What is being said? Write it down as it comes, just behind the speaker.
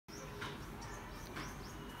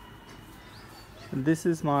This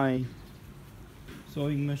is my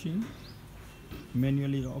sowing machine,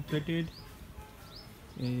 manually operated.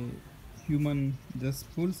 A human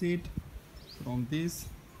just pulls it from this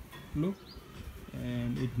look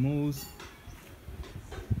and it moves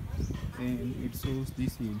and it sows the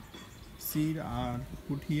seed. Seed are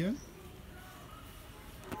put here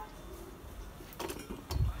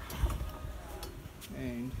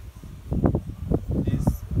and this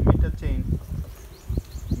meter chain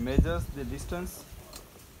measures the distance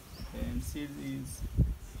and seed is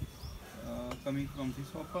coming from this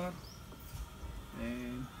hopper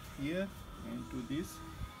and here and to this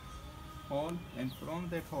hole, and from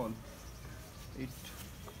that hole it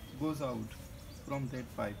goes out from that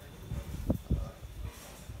pipe.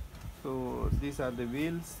 So these are the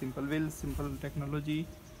wheels, simple technology.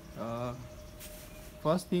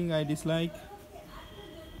 First thing I dislike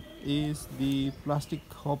is the plastic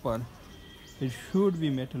hopper. It should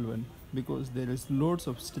be metal one because there is loads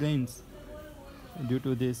of strains due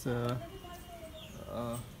to this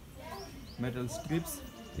metal strips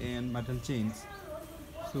and metal chains.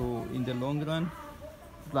 So in the long run,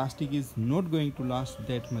 plastic is not going to last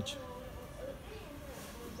that much.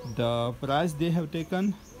 The price they have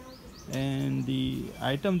taken and the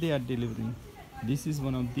item they are delivering, this is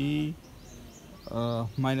one of the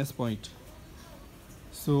minus point.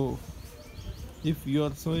 So if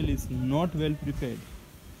your soil is not well prepared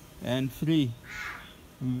and free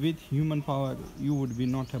with human power, you would be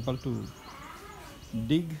not able to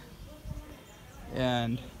dig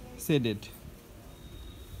and seed it.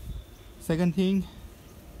 Second thing,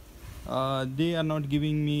 they are not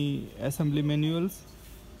giving me assembly manuals.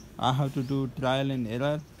 I have to do trial and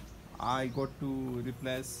error. I got to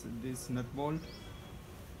replace this nut bolt,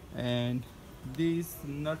 and these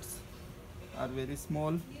nuts are very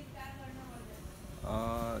small.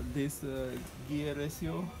 This gear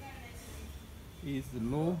ratio is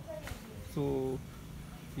low, so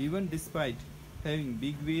even despite having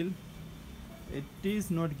big wheel, it is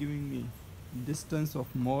not giving me distance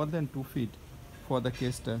of more than 2 feet for the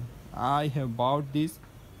caster. I have bought this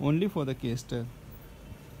only for the caster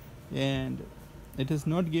and it is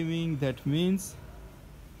not giving. That means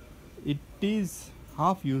it is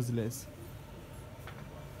half useless.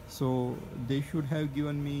 So they should have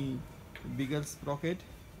given me bigger sprocket.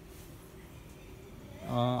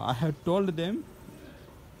 I have told them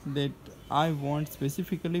that I want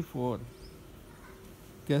specifically for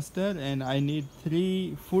caster and I need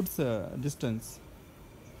 3 foot distance.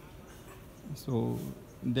 So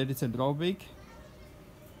that is a drawback.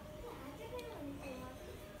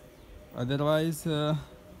 Otherwise I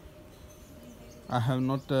have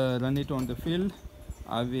not run it on the field.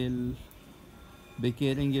 I will be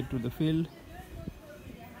carrying it to the field.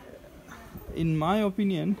 In my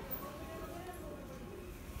opinion,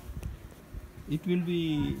 it will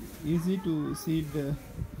be easy to seed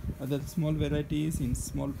other small varieties in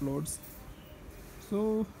small plots,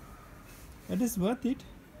 so it is worth it.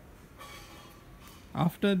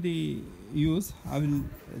 After the use, I will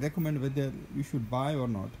recommend whether you should buy or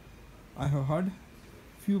not. I have heard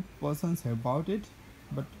few persons have bought it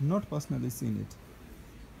but not personally seen it.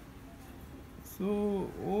 So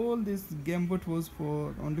all this gambit was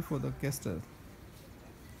for only for the caster.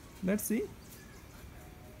 Let's see.